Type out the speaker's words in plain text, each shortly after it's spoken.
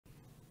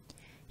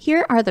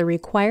Here are the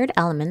required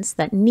elements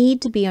that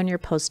need to be on your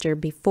poster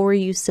before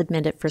you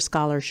submit it for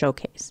Scholar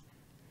Showcase.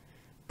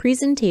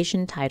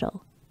 Presentation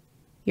title,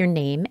 your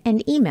name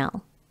and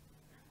email,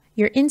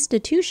 your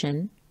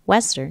institution,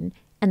 Western,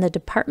 and the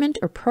department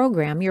or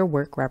program your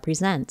work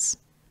represents,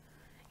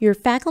 your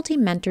faculty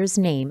mentor's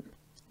name,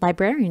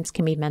 librarians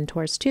can be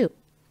mentors too,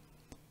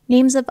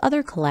 names of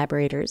other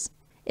collaborators,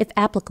 if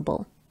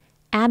applicable,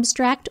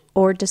 abstract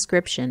or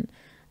description.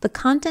 The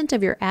content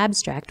of your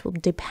abstract will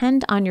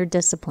depend on your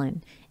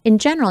discipline. In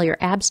general, your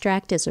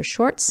abstract is a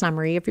short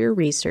summary of your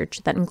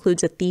research that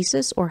includes a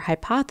thesis or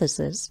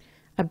hypothesis,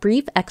 a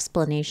brief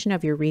explanation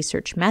of your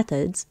research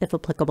methods, if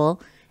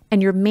applicable,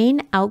 and your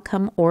main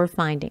outcome or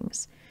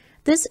findings.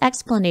 This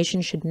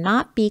explanation should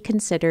not be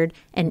considered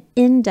an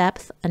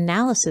in-depth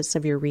analysis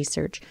of your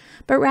research,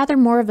 but rather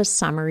more of a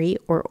summary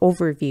or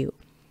overview.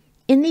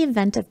 In the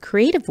event of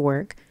creative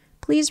work,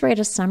 please write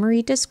a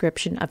summary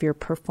description of your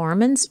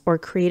performance or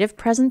creative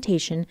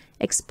presentation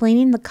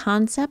explaining the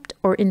concept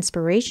or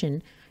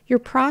inspiration, your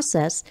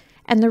process,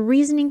 and the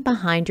reasoning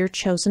behind your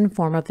chosen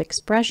form of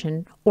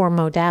expression or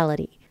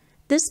modality.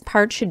 This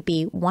part should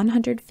be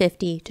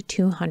 150 to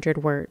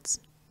 200 words.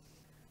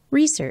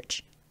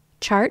 Research.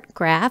 Chart,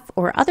 graph,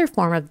 or other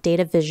form of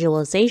data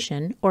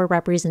visualization or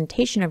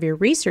representation of your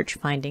research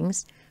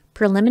findings,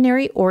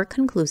 preliminary or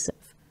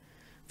conclusive.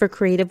 For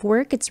creative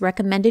work, it's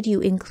recommended you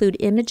include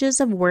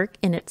images of work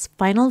in its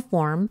final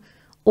form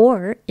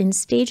or in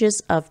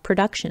stages of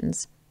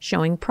productions,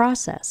 showing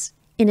process,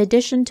 in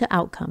addition to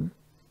outcome.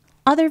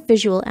 Other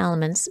visual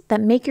elements that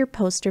make your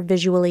poster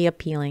visually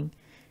appealing.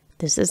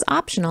 This is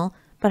optional,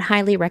 but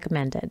highly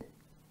recommended.